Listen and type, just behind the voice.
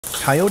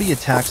Coyote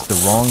attacks the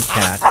wrong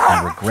cat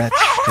and regrets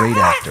straight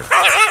after.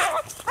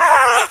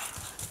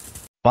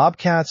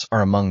 Bobcats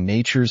are among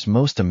nature's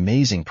most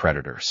amazing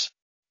predators.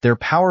 Their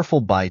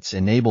powerful bites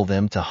enable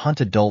them to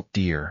hunt adult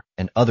deer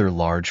and other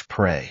large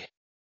prey.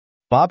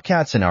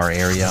 Bobcats in our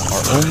area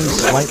are only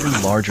slightly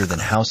larger than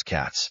house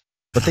cats,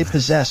 but they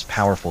possess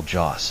powerful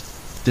jaws.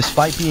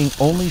 Despite being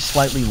only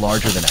slightly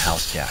larger than a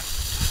house cat,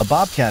 a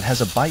bobcat has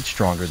a bite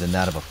stronger than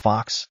that of a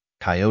fox,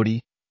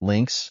 coyote,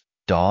 lynx,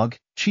 dog,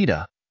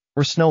 cheetah,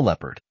 or snow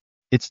leopard.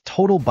 Its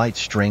total bite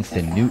strength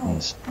in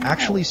newtons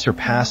actually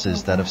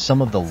surpasses that of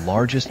some of the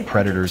largest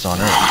predators on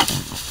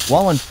Earth.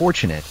 While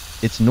unfortunate,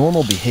 it's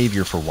normal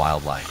behavior for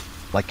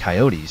wildlife, like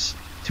coyotes,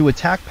 to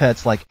attack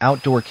pets like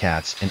outdoor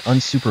cats and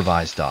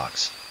unsupervised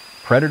dogs.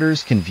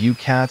 Predators can view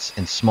cats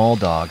and small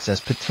dogs as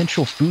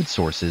potential food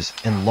sources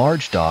and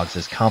large dogs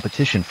as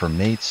competition for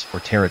mates or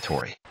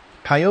territory.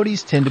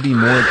 Coyotes tend to be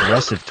more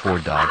aggressive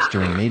toward dogs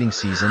during mating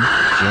season,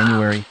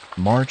 January,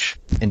 March,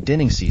 and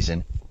denning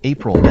season,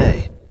 April,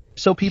 May,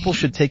 so people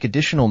should take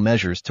additional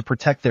measures to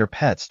protect their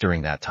pets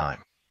during that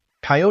time.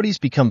 Coyotes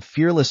become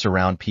fearless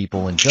around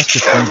people in just a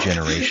few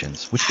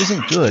generations, which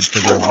isn't good for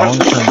their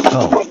long-term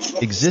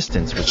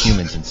coexistence with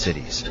humans in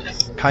cities.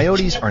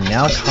 Coyotes are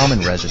now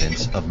common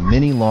residents of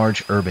many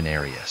large urban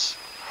areas.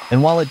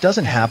 And while it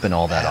doesn't happen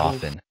all that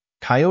often,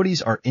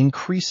 coyotes are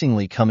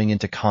increasingly coming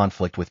into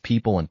conflict with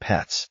people and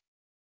pets.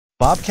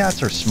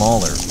 Bobcats are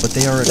smaller, but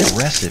they are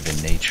aggressive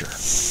in nature.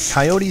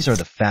 Coyotes are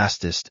the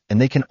fastest, and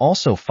they can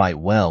also fight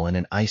well in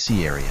an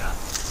icy area.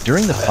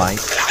 During the fight,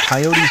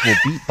 coyotes will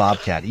beat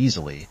bobcat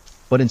easily,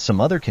 but in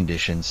some other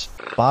conditions,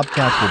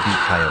 bobcats will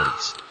beat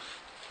coyotes.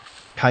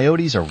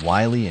 Coyotes are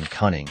wily and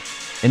cunning,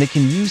 and it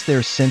can use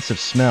their sense of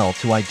smell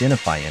to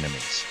identify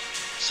enemies.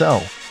 So,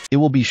 it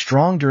will be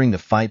strong during the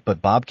fight,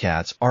 but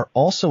bobcats are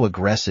also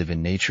aggressive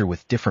in nature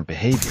with different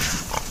behavior.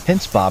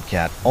 Hence,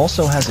 bobcat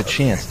also has a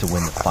chance to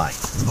win the fight.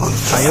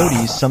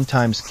 Coyotes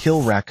sometimes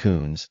kill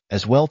raccoons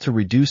as well to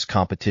reduce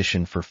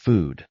competition for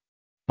food.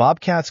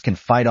 Bobcats can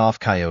fight off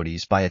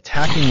coyotes by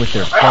attacking with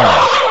their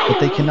claws, but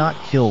they cannot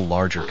kill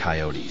larger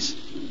coyotes.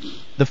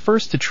 The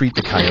first to treat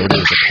the coyote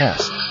as a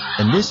pest,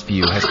 and this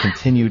view has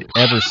continued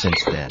ever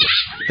since then.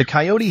 The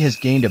coyote has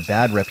gained a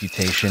bad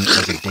reputation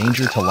as a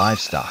danger to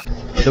livestock,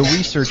 though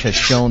research has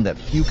shown that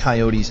few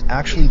coyotes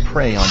actually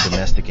prey on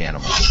domestic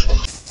animals.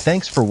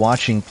 Thanks for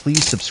watching.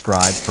 Please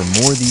subscribe for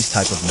more these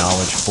type of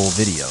knowledge-full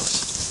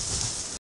videos.